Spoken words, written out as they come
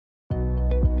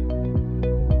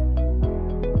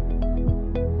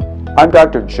I'm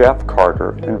Dr. Jeff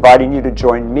Carter, inviting you to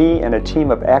join me and a team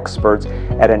of experts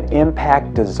at an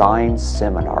ImpactDesign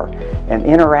seminar, an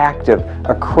interactive,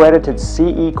 accredited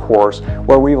CE course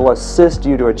where we will assist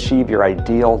you to achieve your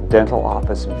ideal dental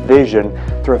office vision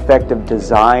through effective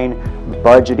design,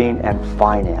 budgeting, and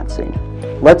financing.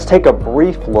 Let's take a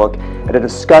brief look at a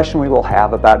discussion we will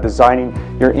have about designing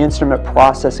your instrument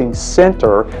processing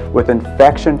center with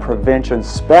infection prevention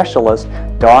specialist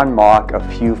Dawn Mock of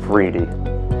Hugh Freedy.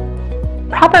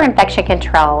 Proper infection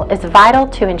control is vital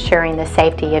to ensuring the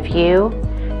safety of you,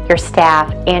 your staff,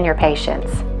 and your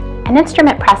patients. An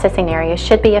instrument processing area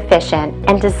should be efficient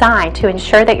and designed to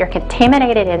ensure that your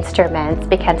contaminated instruments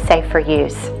become safe for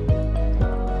use.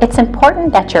 It's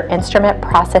important that your instrument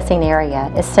processing area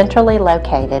is centrally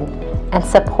located and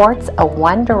supports a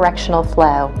one-directional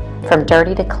flow from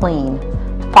dirty to clean,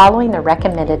 following the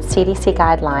recommended CDC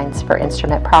guidelines for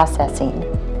instrument processing.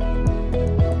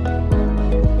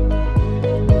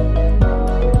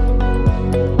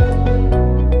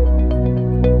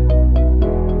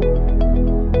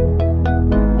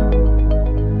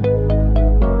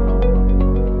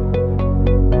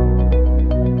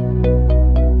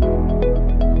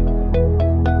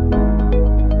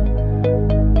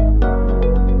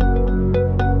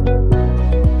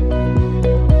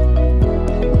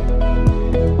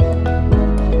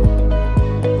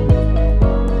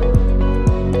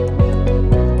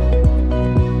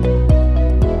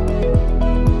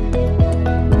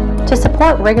 To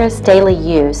support rigorous daily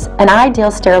use, an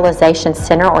ideal sterilization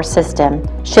center or system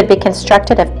should be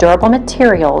constructed of durable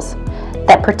materials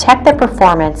that protect the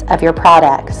performance of your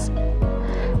products.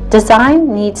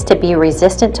 Design needs to be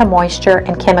resistant to moisture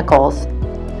and chemicals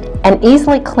and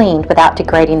easily cleaned without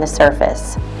degrading the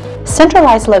surface.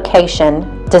 Centralized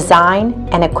location, design,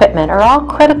 and equipment are all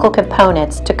critical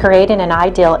components to creating an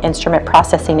ideal instrument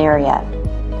processing area.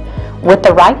 With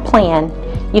the right plan,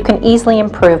 you can easily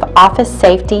improve office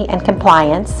safety and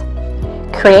compliance,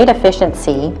 create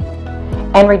efficiency,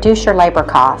 and reduce your labor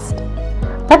cost.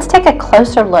 Let's take a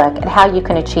closer look at how you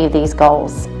can achieve these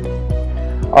goals.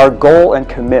 Our goal and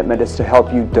commitment is to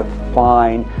help you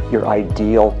define your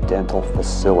ideal dental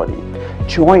facility.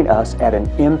 Join us at an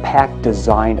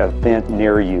ImpactDesign event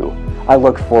near you. I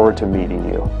look forward to meeting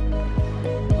you.